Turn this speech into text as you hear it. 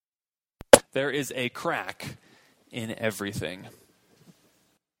There is a crack in everything.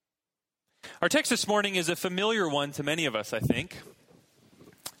 Our text this morning is a familiar one to many of us, I think.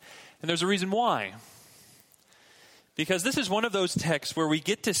 And there's a reason why. Because this is one of those texts where we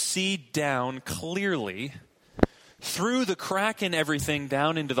get to see down clearly through the crack in everything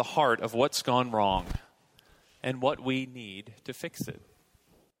down into the heart of what's gone wrong and what we need to fix it.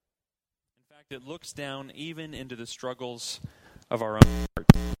 In fact, it looks down even into the struggles of our own heart.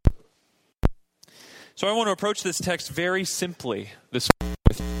 So I want to approach this text very simply with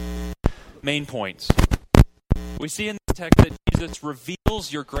main points. We see in this text that Jesus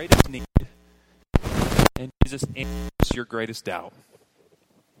reveals your greatest need and Jesus answers your greatest doubt.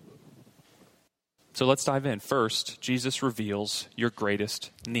 So let's dive in. First, Jesus reveals your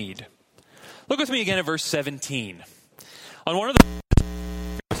greatest need. Look with me again at verse 17. On one of the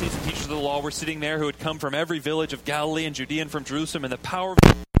Pharisees and teachers of the law were sitting there who had come from every village of Galilee and Judea and from Jerusalem, and the power of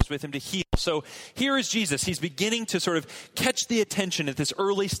God was with him to heal. So here is Jesus. He's beginning to sort of catch the attention at this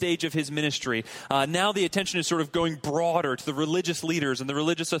early stage of his ministry. Now the attention is sort of going broader to the religious leaders and the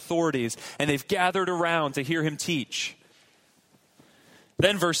religious authorities, and they've gathered around to hear him teach.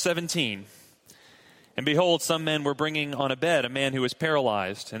 Then verse 17. And behold, some men were bringing on a bed a man who was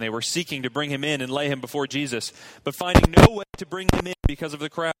paralyzed, and they were seeking to bring him in and lay him before Jesus. But finding no way to bring him in because of the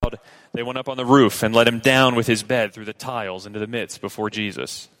crowd, they went up on the roof and let him down with his bed through the tiles into the midst before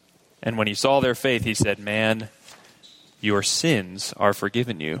Jesus. And when he saw their faith, he said, "Man, your sins are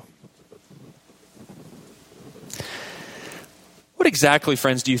forgiven you." What exactly,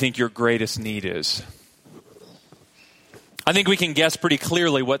 friends, do you think your greatest need is? I think we can guess pretty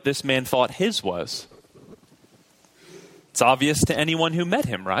clearly what this man thought his was. It's obvious to anyone who met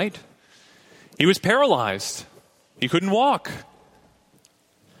him, right? He was paralyzed. He couldn't walk.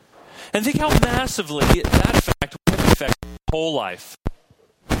 And think how massively that fact would have affected his whole life.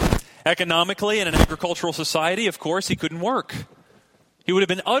 Economically, in an agricultural society, of course, he couldn't work. He would have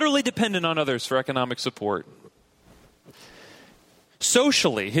been utterly dependent on others for economic support.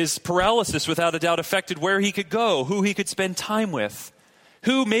 Socially, his paralysis without a doubt affected where he could go, who he could spend time with,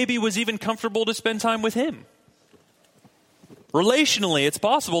 who maybe was even comfortable to spend time with him. Relationally, it's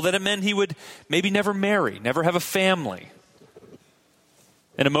possible that it meant he would maybe never marry, never have a family.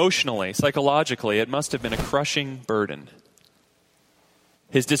 And emotionally, psychologically, it must have been a crushing burden.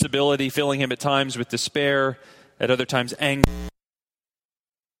 His disability filling him at times with despair, at other times anger.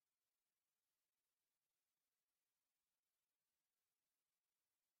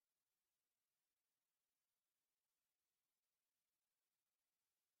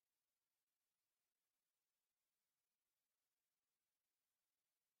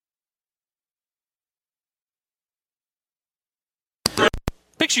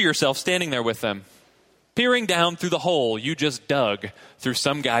 Picture yourself standing there with them, peering down through the hole you just dug through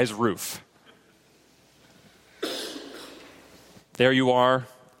some guy's roof. There you are,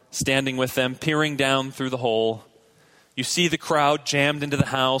 standing with them, peering down through the hole. You see the crowd jammed into the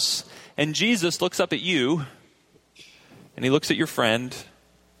house, and Jesus looks up at you, and he looks at your friend,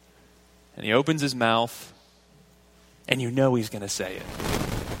 and he opens his mouth, and you know he's going to say it.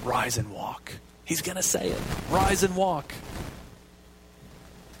 Rise and walk. He's going to say it. Rise and walk.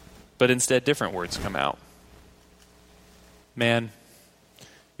 But instead, different words come out. Man,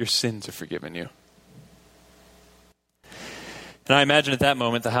 your sins are forgiven you. And I imagine at that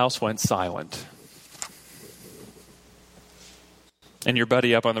moment, the house went silent. And your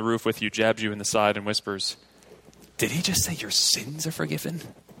buddy up on the roof with you jabs you in the side and whispers, "Did he just say your sins are forgiven?"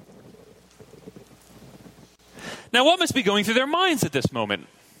 Now, what must be going through their minds at this moment?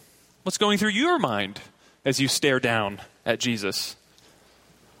 What's going through your mind as you stare down at Jesus?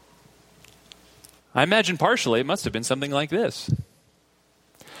 I imagine partially it must have been something like this.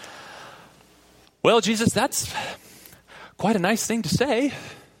 "Well, Jesus, that's quite a nice thing to say.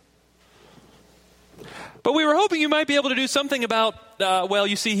 But we were hoping you might be able to do something about, well,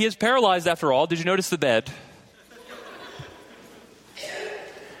 you see, he is paralyzed after all. Did you notice the bed?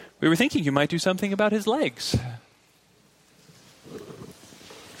 We were thinking you might do something about his legs."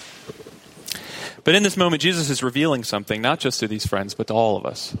 But in this moment, Jesus is revealing something, not just to these friends, but to all of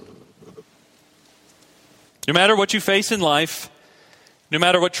us. No matter what you face in life, no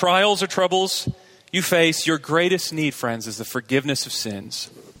matter what trials or troubles you face, your greatest need, friends, is the forgiveness of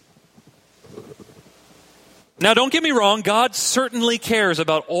sins. Now, don't get me wrong, God certainly cares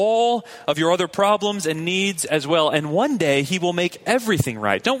about all of your other problems and needs as well, and one day he will make everything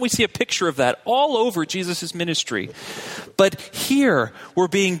right. Don't we see a picture of that all over Jesus' ministry? But here, we're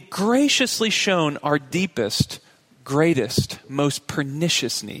being graciously shown our deepest, greatest, most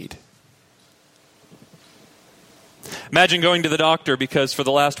pernicious need. Imagine going to the doctor because for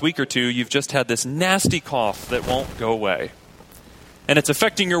the last week or two, you've just had this nasty cough that won't go away. And it's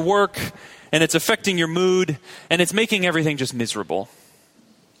affecting your work, and it's affecting your mood, and it's making everything just miserable.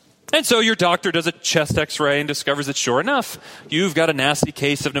 And so your doctor does a chest x-ray and discovers that sure enough, you've got a nasty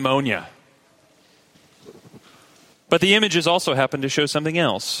case of pneumonia. But the images also happen to show something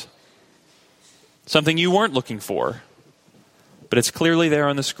else. Something you weren't looking for. But it's clearly there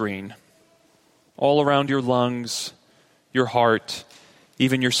on the screen. All around your lungs, your heart,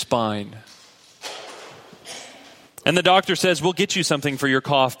 even your spine. And the doctor says, we'll get you something for your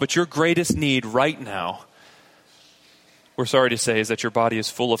cough, but your greatest need right now, we're sorry to say, is that your body is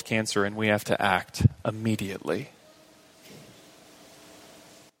full of cancer and we have to act immediately.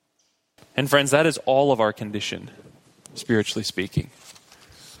 And friends, that is all of our condition, spiritually speaking.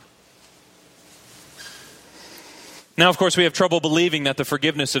 Now, of course, we have trouble believing that the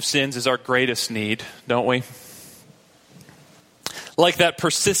forgiveness of sins is our greatest need, don't we? Like that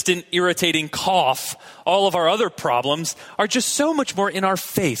persistent, irritating cough, all of our other problems are just so much more in our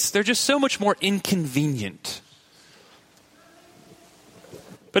face. They're just so much more inconvenient.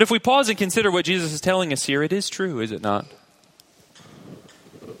 But if we pause and consider what Jesus is telling us here, it is true, is it not?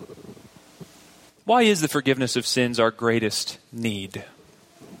 Why is the forgiveness of sins our greatest need?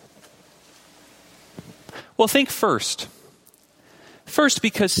 Well, think first. First,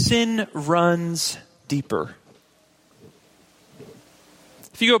 because sin runs deeper.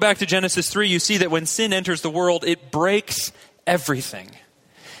 If you go back to Genesis 3, you see that when sin enters the world, it breaks everything.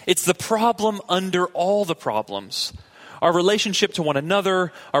 It's the problem under all the problems. Our relationship to one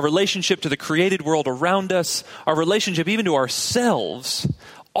another, our relationship to the created world around us, our relationship even to ourselves,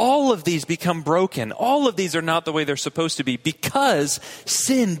 all of these become broken. All of these are not the way they're supposed to be because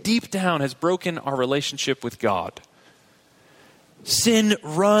sin deep down has broken our relationship with God. Sin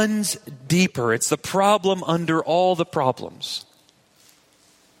runs deeper. It's the problem under all the problems.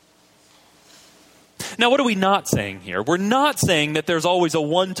 Now, what are we not saying here? We're not saying that there's always a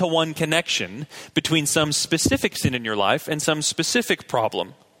one-to-one connection between some specific sin in your life and some specific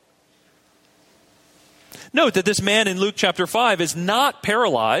problem. Note that this man in Luke chapter 5 is not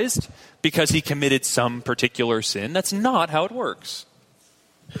paralyzed because he committed some particular sin. That's not how it works.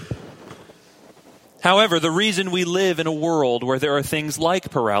 However, the reason we live in a world where there are things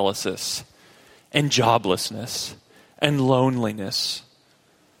like paralysis and joblessness and loneliness,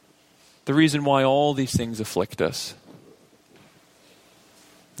 the reason why all these things afflict us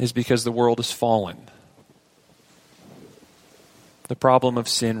is because the world is fallen. The problem of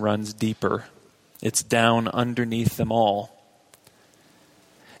sin runs deeper. It's down underneath them all.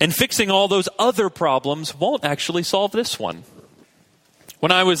 And fixing all those other problems won't actually solve this one.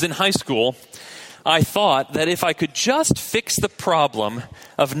 When I was in high school, I thought that if I could just fix the problem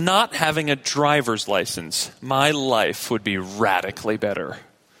of not having a driver's license, my life would be radically better.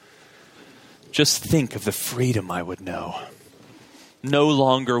 Just think of the freedom I would know. No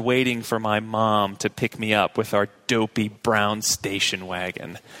longer waiting for my mom to pick me up with our dopey brown station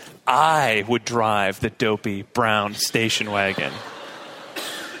wagon. I would drive the dopey brown station wagon.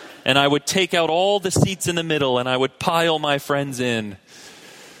 And I would take out all the seats in the middle and I would pile my friends in.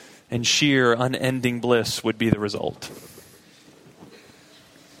 And sheer unending bliss would be the result.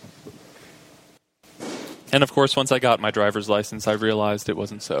 And of course, once I got my driver's license, I realized it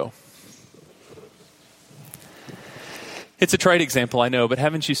wasn't so. It's a trite example, I know, but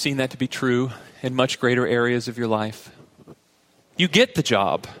haven't you seen that to be true in much greater areas of your life? You get the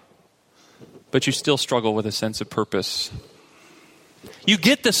job, but you still struggle with a sense of purpose. You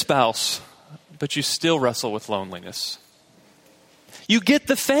get the spouse, but you still wrestle with loneliness. You get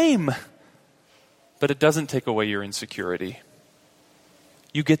the fame, but it doesn't take away your insecurity.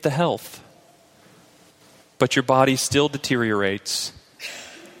 You get the health, but your body still deteriorates,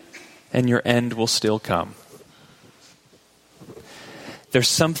 and your end will still come. There's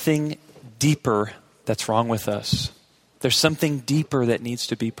something deeper that's wrong with us. There's something deeper that needs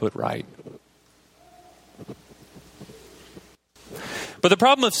to be put right. But the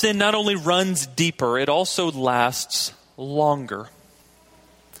problem of sin not only runs deeper, it also lasts longer.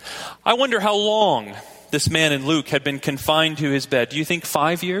 I wonder how long this man in Luke had been confined to his bed. Do you think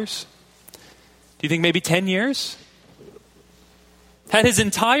 5 years? Do you think maybe 10 years? Had his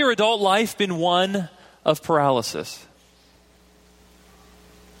entire adult life been one of paralysis?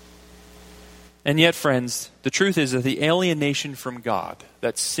 And yet, friends, the truth is that the alienation from God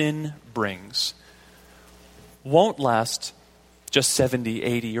that sin brings won't last just 70,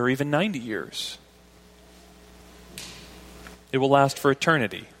 80, or even 90 years. It will last for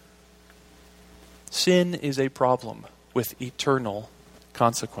eternity. Sin is a problem with eternal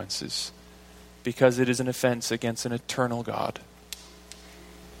consequences. because it is an offense against an eternal God.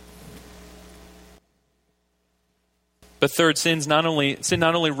 But third, sin not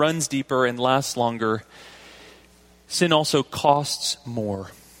only runs deeper and lasts longer, sin also costs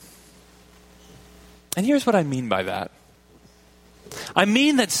more. And here's what I mean by that. I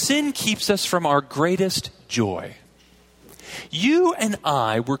mean that sin keeps us from our greatest joy. You and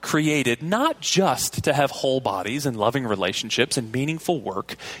I were created not just to have whole bodies and loving relationships and meaningful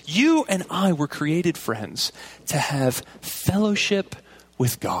work. You and I were created, friends, to have fellowship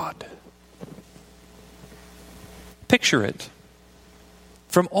with God. Picture it.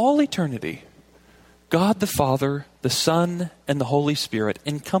 From all eternity, God the Father, the Son, and the Holy Spirit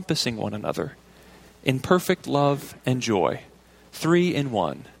encompassing one another in perfect love and joy. 3 in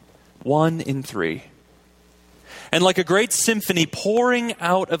 1. 1 in 3. And like a great symphony pouring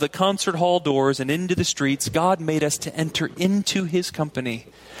out of the concert hall doors and into the streets, God made us to enter into His company,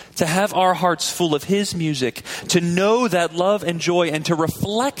 to have our hearts full of His music, to know that love and joy, and to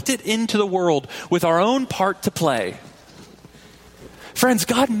reflect it into the world with our own part to play. Friends,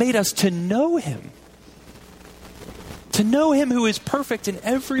 God made us to know Him. To know Him who is perfect in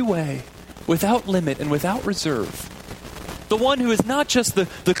every way, without limit and without reserve. The one who is not just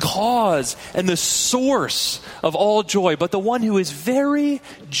the cause and the source of all joy, but the one who is very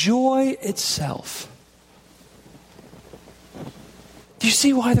joy itself. Do you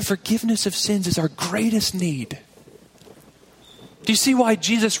see why the forgiveness of sins is our greatest need? Do you see why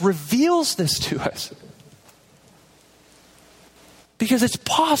Jesus reveals this to us? Because it's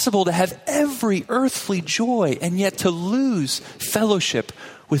possible to have every earthly joy and yet to lose fellowship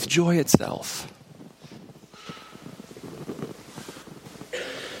with joy itself.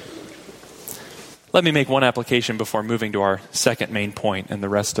 Let me make one application before moving to our second main point and the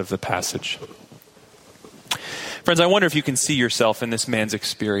rest of the passage. Friends, I wonder if you can see yourself in this man's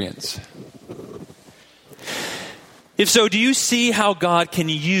experience. If so, do you see how God can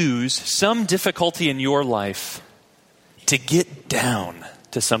use some difficulty in your life to get down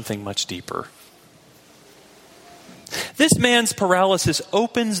to something much deeper? This man's paralysis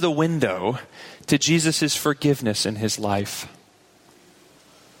opens the window to Jesus' forgiveness in his life.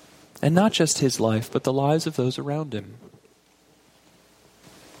 And not just his life, but the lives of those around him.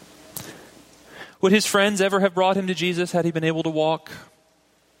 Would his friends ever have brought him to Jesus had he been able to walk?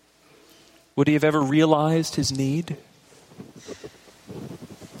 Would he have ever realized his need?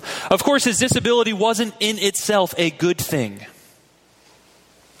 Of course, his disability wasn't in itself a good thing.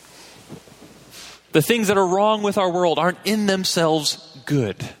 The things that are wrong with our world aren't in themselves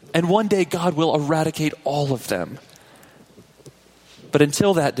good. And one day God will eradicate all of them. But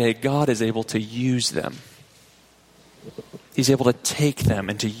until that day, God is able to use them. He's able to take them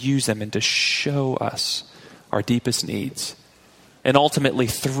and to use them and to show us our deepest needs. And ultimately,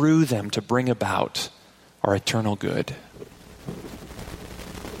 through them, to bring about our eternal good.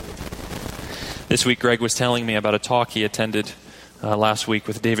 This week, Greg was telling me about a talk he attended last week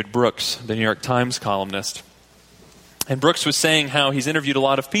with David Brooks, the New York Times columnist. And Brooks was saying how he's interviewed a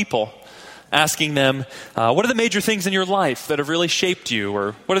lot of people, asking them, what are the major things in your life that have really shaped you?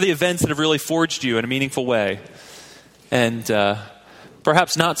 Or what are the events that have really forged you in a meaningful way? And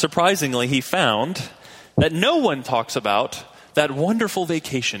perhaps not surprisingly, he found that no one talks about that wonderful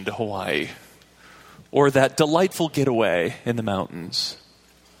vacation to Hawaii or that delightful getaway in the mountains.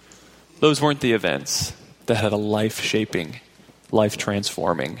 Those weren't the events that had a life-shaping,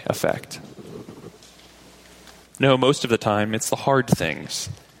 life-transforming effect. No, most of the time, it's the hard things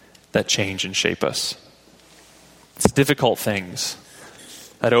that change and shape us. It's difficult things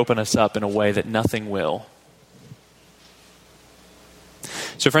that open us up in a way that nothing will.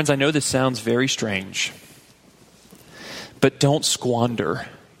 So friends, I know this sounds very strange, but don't squander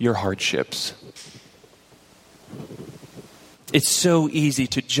your hardships. It's so easy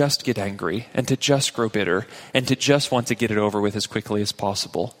to just get angry and to just grow bitter and to just want to get it over with as quickly as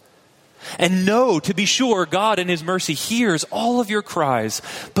possible. And know, to be sure, God in His mercy hears all of your cries,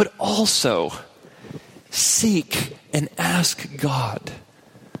 but also seek and ask God,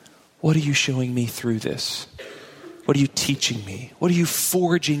 what are you showing me through this? What are you teaching me? What are you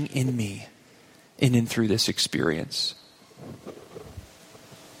forging in me in and through this experience?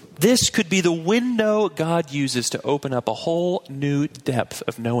 This could be the window God uses to open up a whole new depth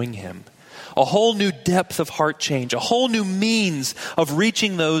of knowing Him. A whole new depth of heart change. A whole new means of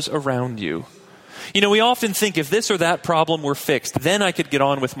reaching those around you. You know, we often think if this or that problem were fixed, then I could get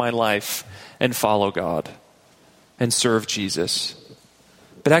on with my life and follow God and serve Jesus.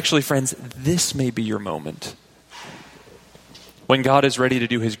 But actually, friends, this may be your moment when God is ready to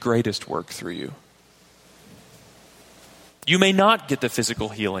do His greatest work through you. You may not get the physical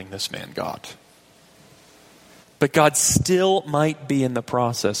healing this man got. But God still might be in the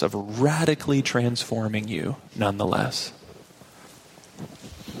process of radically transforming you nonetheless.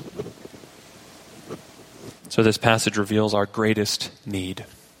 So this passage reveals our greatest need,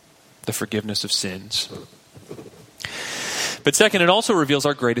 the forgiveness of sins. But second, it also reveals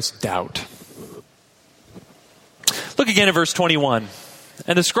our greatest doubt. Look again at verse 21.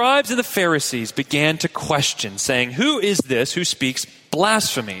 And the scribes and the Pharisees began to question, saying, "Who is this who speaks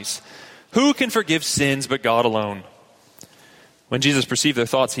blasphemies? Who can forgive sins but God alone?" When Jesus perceived their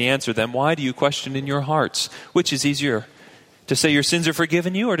thoughts, he answered them, "Why do you question in your hearts? Which is easier, to say your sins are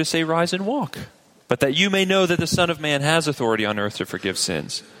forgiven you, or to say rise and walk? But that you may know that the Son of Man has authority on earth to forgive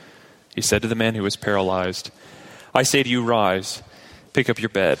sins." He said to the man who was paralyzed, "I say to you, rise, pick up your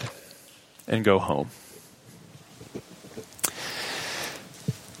bed, and go home."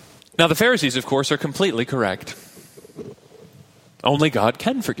 Now the Pharisees, of course, are completely correct. Only God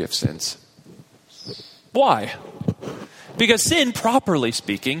can forgive sins. Why? Because sin, properly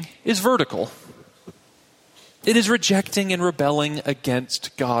speaking, is vertical. It is rejecting and rebelling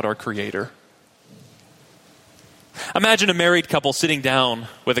against God, our Creator. Imagine a married couple sitting down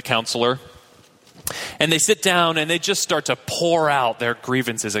with a counselor, and they sit down and they just start to pour out their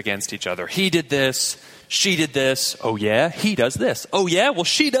grievances against each other. He did this. She did this. Oh yeah, he does this. Oh yeah, well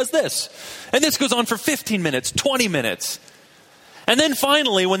she does this. And this goes on for 15 minutes, 20 minutes. And then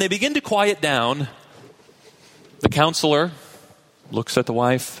finally, when they begin to quiet down, the counselor looks at the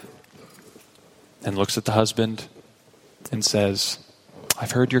wife and looks at the husband and says,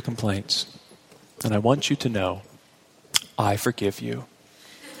 "I've heard your complaints, and I want you to know I forgive you."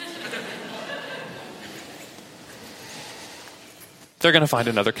 They're going to find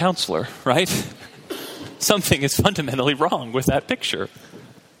another counselor, right? Something is fundamentally wrong with that picture.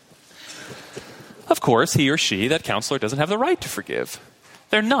 Of course, he or she, that counselor, doesn't have the right to forgive.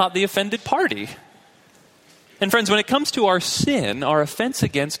 They're not the offended party. And friends, when it comes to our sin, our offense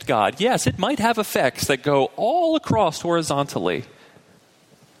against God, yes, it might have effects that go all across horizontally.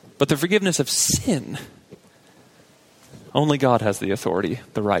 But the forgiveness of sin, only God has the authority,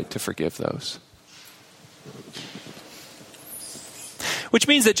 the right to forgive those. Which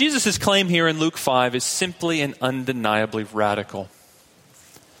means that Jesus' claim here in Luke 5 is simply and undeniably radical.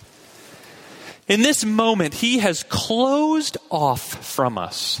 In this moment, he has closed off from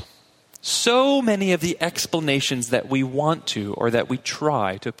us so many of the explanations that we want to or that we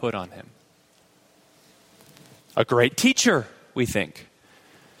try to put on him. A great teacher, we think.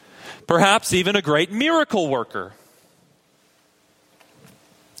 Perhaps even a great miracle worker.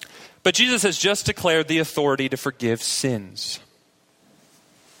 But Jesus has just declared the authority to forgive sins.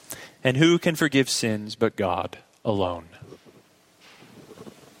 And who can forgive sins but God alone?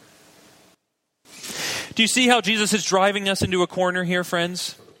 Do you see how Jesus is driving us into a corner here,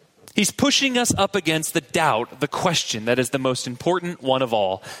 friends? He's pushing us up against the doubt, the question that is the most important one of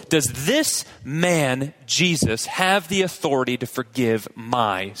all. Does this man, Jesus, have the authority to forgive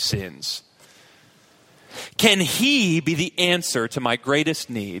my sins? Can he be the answer to my greatest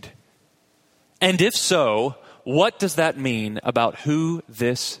need? And if so, what does that mean about who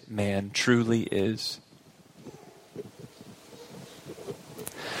this man truly is?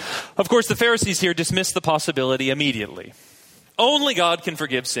 Of course, the Pharisees here dismiss the possibility immediately. Only God can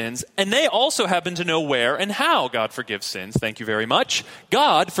forgive sins, and they also happen to know where and how God forgives sins. Thank you very much.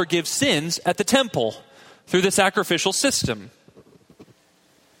 God forgives sins at the temple through the sacrificial system.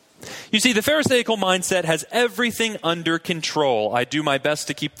 You see, the Pharisaical mindset has everything under control. I do my best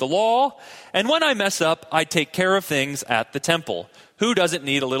to keep the law, and when I mess up, I take care of things at the temple. Who doesn't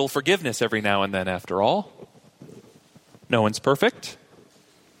need a little forgiveness every now and then, after all? No one's perfect.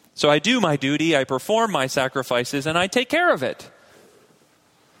 So I do my duty, I perform my sacrifices, and I take care of it.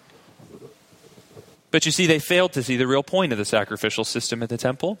 But you see, they failed to see the real point of the sacrificial system at the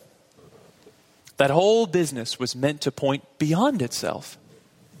temple. That whole business was meant to point beyond itself.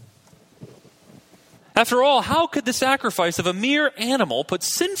 After all, how could the sacrifice of a mere animal put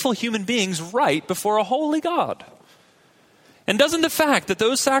sinful human beings right before a holy God? And doesn't the fact that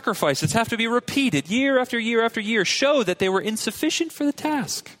those sacrifices have to be repeated year after year after year show that they were insufficient for the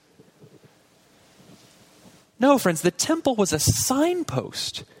task? No, friends, the temple was a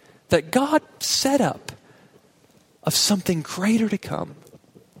signpost that God set up of something greater to come.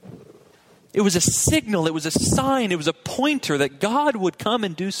 It was a signal, it was a sign, it was a pointer that God would come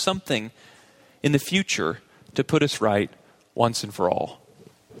and do something in the future to put us right once and for all.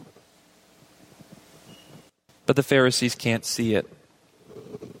 But the Pharisees can't see it.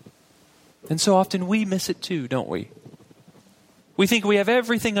 And so often we miss it too, don't we? We think we have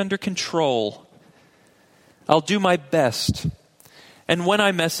everything under control. I'll do my best, And when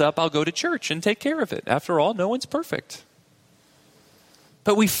I mess up, I'll go to church and take care of it. After all, no one's perfect.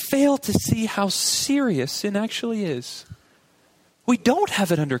 But we fail to see how serious sin actually is. We don't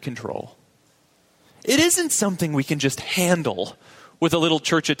have it under control. It isn't something we can just handle with a little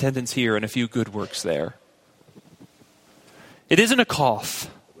church attendance here and a few good works there. It isn't a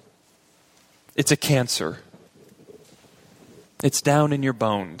cough. It's a cancer. It's down in your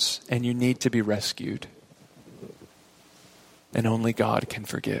bones, and you need to be rescued. And only God can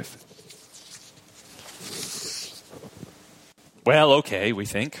forgive. Well, okay, we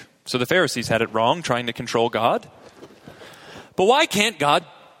think. So the Pharisees had it wrong, trying to control God. But why can't God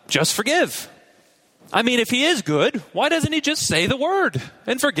just forgive? I mean, if he is good, why doesn't he just say the word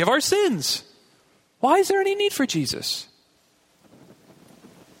and forgive our sins? Why is there any need for Jesus?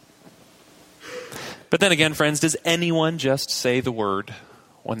 But then again, friends, does anyone just say the word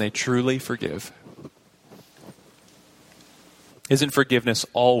when they truly forgive? Isn't forgiveness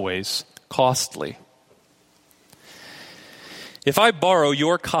always costly? If I borrow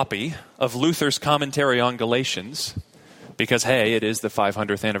your copy of Luther's commentary on Galatians, because, hey, it is the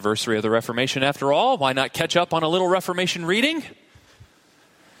 500th anniversary of the Reformation after all, why not catch up on a little Reformation reading?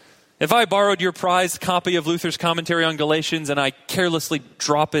 If I borrowed your prized copy of Luther's commentary on Galatians and I carelessly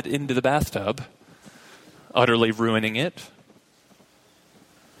drop it into the bathtub, utterly ruining it,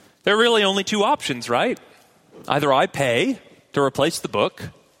 there are really only two options, right? Either I pay to replace the book,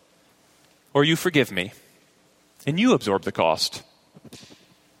 or you forgive me, and you absorb the cost.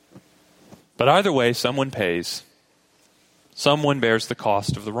 But either way, someone pays. Someone bears the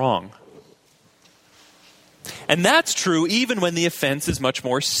cost of the wrong. And that's true even when the offense is much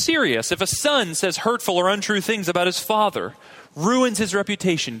more serious. If a son says hurtful or untrue things about his father, ruins his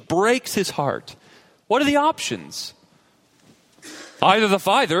reputation, breaks his heart, what are the options? Either the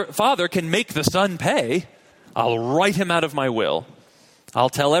father can make the son pay. I'll write him out of my will. I'll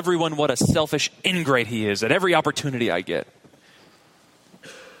tell everyone what a selfish ingrate he is at every opportunity I get.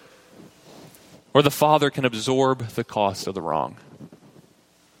 Or the father can absorb the cost of the wrong.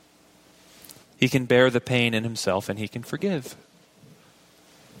 He can bear the pain in himself and he can forgive.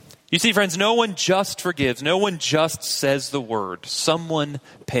 You see, friends, no one just forgives. No one just says the word. Someone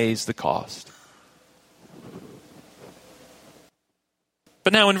pays the cost.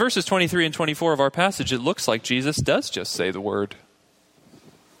 But now in verses 23 and 24 of our passage, it looks like Jesus does just say the word.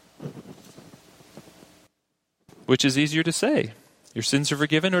 Which is easier to say? Your sins are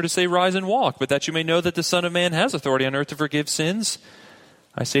forgiven, or to say, rise and walk, but that you may know that the Son of Man has authority on earth to forgive sins?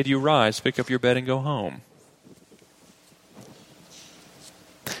 I say to you, rise, pick up your bed and go home.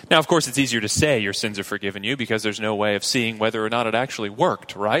 Now, of course, it's easier to say your sins are forgiven you because there's no way of seeing whether or not it actually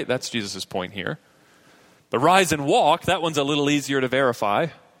worked, right? That's Jesus' point here. But rise and walk, that one's a little easier to verify.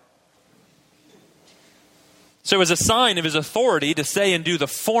 So as a sign of his authority to say and do the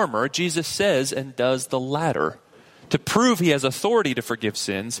former, Jesus says and does the latter. To prove he has authority to forgive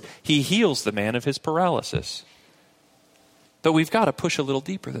sins, he heals the man of his paralysis. But we've got to push a little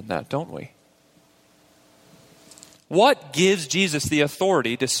deeper than that, don't we? What gives Jesus the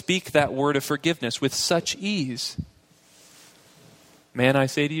authority to speak that word of forgiveness with such ease? Man, I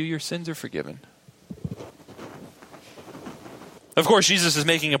say to you, your sins are forgiven. Of course, Jesus is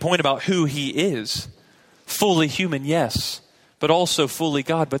making a point about who he is. Fully human, yes, but also fully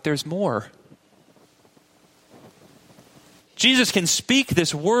God. But there's more. Jesus can speak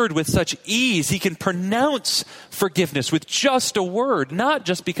this word with such ease. He can pronounce forgiveness with just a word, not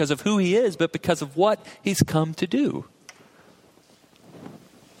just because of who he is, but because of what he's come to do.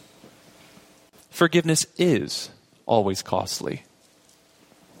 Forgiveness is always costly.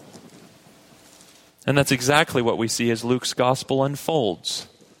 And that's exactly what we see as Luke's gospel unfolds.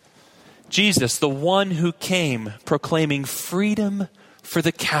 Jesus, the one who came proclaiming freedom for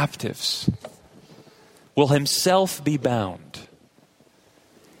the captives, will himself be bound.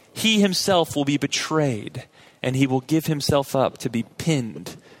 He himself will be betrayed, and he will give himself up to be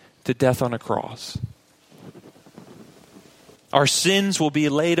pinned to death on a cross. Our sins will be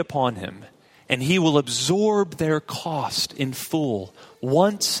laid upon him, and he will absorb their cost in full,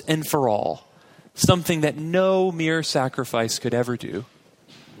 once and for all, something that no mere sacrifice could ever do.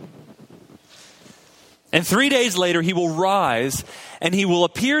 And 3 days later, he will rise and he will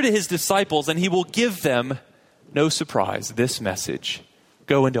appear to his disciples and he will give them, no surprise, this message.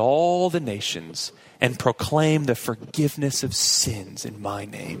 Go into all the nations and proclaim the forgiveness of sins in my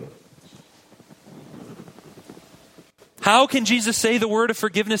name. How can Jesus say the word of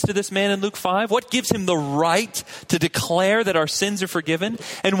forgiveness to this man in Luke 5? What gives him the right to declare that our sins are forgiven?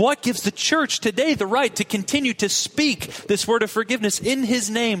 And what gives the church today the right to continue to speak this word of forgiveness in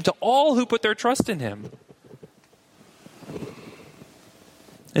his name to all who put their trust in him?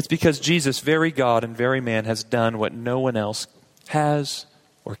 It's because Jesus, very God and very man, has done what no one else has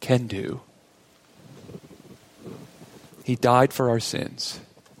or can do. He died for our sins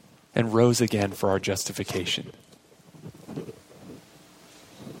and rose again for our justification.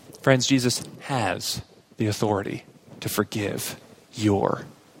 Friends, Jesus has the authority to forgive your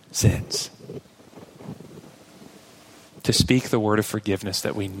sins, to speak the word of forgiveness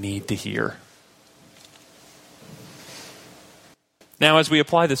that we need to hear. Now, as we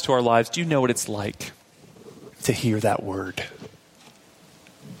apply this to our lives, do you know what it's like to hear that word?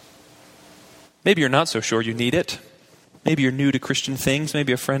 Maybe you're not so sure you need it. Maybe you're new to Christian things.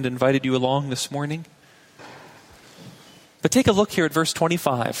 Maybe a friend invited you along this morning. But take a look here at verse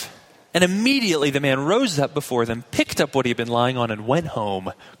 25. And immediately the man rose up before them, picked up what he had been lying on, and went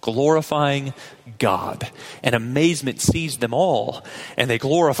home, glorifying God. And amazement seized them all, and they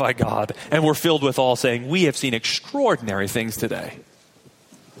glorified God, and were filled with awe, saying, "We have seen extraordinary things today."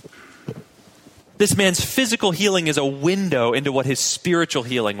 This man's physical healing is a window into what his spiritual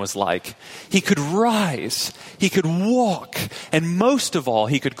healing was like. He could rise, he could walk, and most of all,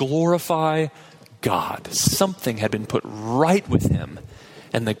 he could glorify God. Something had been put right with him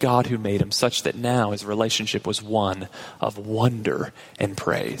and the God who made him, such that now his relationship was one of wonder and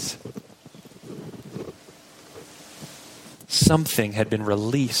praise. Something had been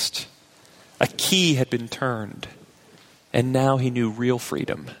released. A key had been turned. And now he knew real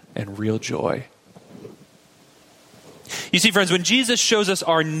freedom and real joy. You see, friends, when Jesus shows us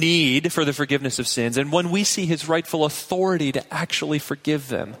our need for the forgiveness of sins, and when we see his rightful authority to actually forgive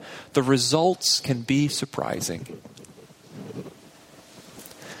them, the results can be surprising.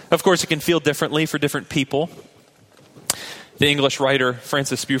 Of course, it can feel differently for different people. The English writer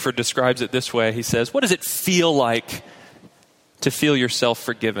Francis Buford describes it this way. He says, "What does it feel like to feel yourself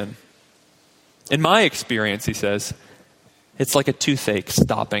forgiven?" In my experience, he says, it's like a toothache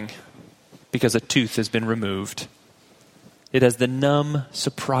stopping because a tooth has been removed. It has the numb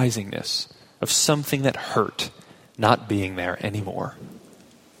surprisingness of something that hurt not being there anymore.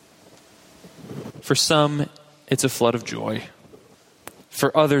 For some, it's a flood of joy.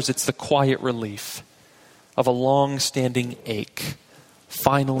 For others, it's the quiet relief of a long-standing ache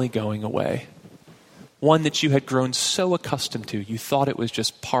finally going away. One that you had grown so accustomed to, you thought it was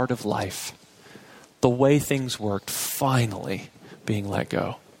just part of life. The way things worked, finally being let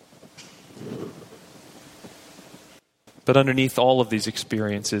go. But underneath all of these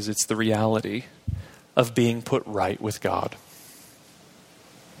experiences, it's the reality of being put right with God.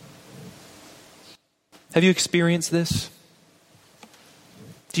 Have you experienced this?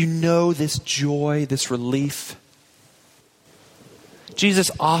 Do you know this joy, this relief?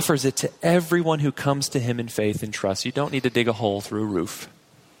 Jesus offers it to everyone who comes to him in faith and trust. You don't need to dig a hole through a roof.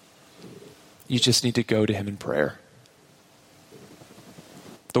 You just need to go to him in prayer.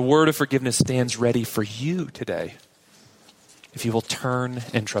 The word of forgiveness stands ready for you today, if you will turn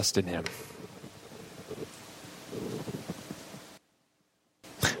and trust in him.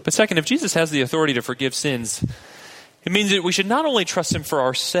 But second, if Jesus has the authority to forgive sins, it means that we should not only trust him for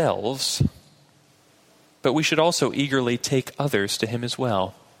ourselves, but we should also eagerly take others to him as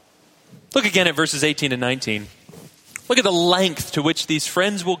well. Look again at verses 18 and 19. Look at the length to which these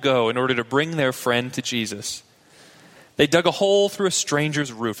friends will go in order to bring their friend to Jesus. They dug a hole through a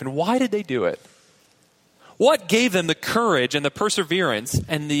stranger's roof. And why did they do it? What gave them the courage and the perseverance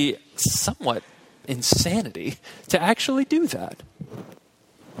and the somewhat insanity to actually do that?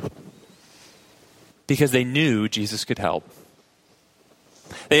 Because they knew Jesus could help.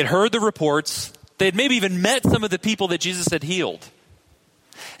 They had heard the reports. They had maybe even met some of the people that Jesus had healed.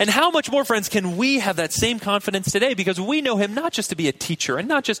 And how much more, friends, can we have that same confidence today? Because we know him not just to be a teacher and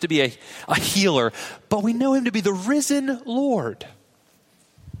not just to be a healer, but we know him to be the risen Lord.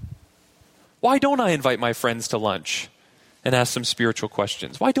 Why don't I invite my friends to lunch and ask some spiritual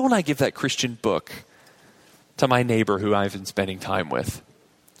questions? Why don't I give that Christian book to my neighbor who I've been spending time with?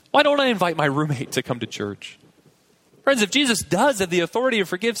 Why don't I invite my roommate to come to church? Friends, if Jesus does have the authority to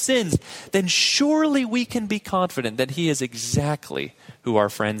forgive sins, then surely we can be confident that he is exactly who our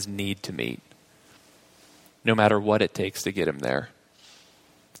friends need to meet, no matter what it takes to get him there.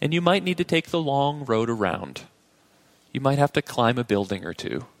 And you might need to take the long road around. You might have to climb a building or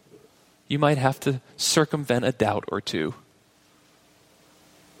two. You might have to circumvent a doubt or two.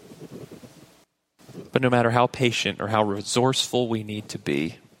 But no matter how patient or how resourceful we need to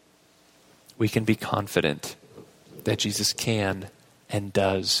be, we can be confident that Jesus can and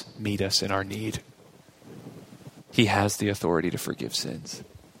does meet us in our need. He has the authority to forgive sins.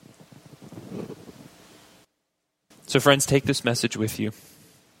 So friends, take this message with you.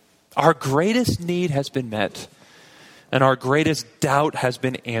 Our greatest need has been met and our greatest doubt has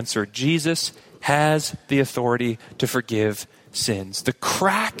been answered. Jesus has the authority to forgive sins. The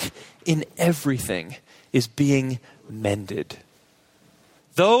crack in everything is being mended.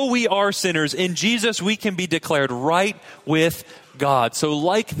 Though we are sinners, in Jesus we can be declared right with God. So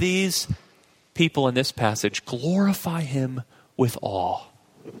like these people in this passage, glorify him with awe.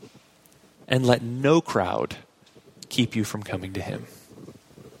 And let no crowd keep you from coming to him.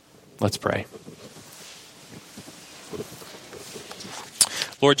 Let's pray.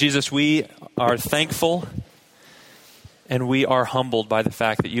 Lord Jesus, we are thankful and we are humbled by the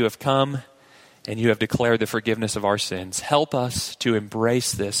fact that you have come and you have declared the forgiveness of our sins. Help us to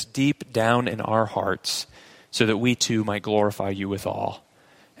embrace this deep down in our hearts so that we too might glorify you with awe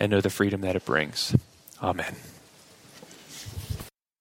and know the freedom that it brings. Amen.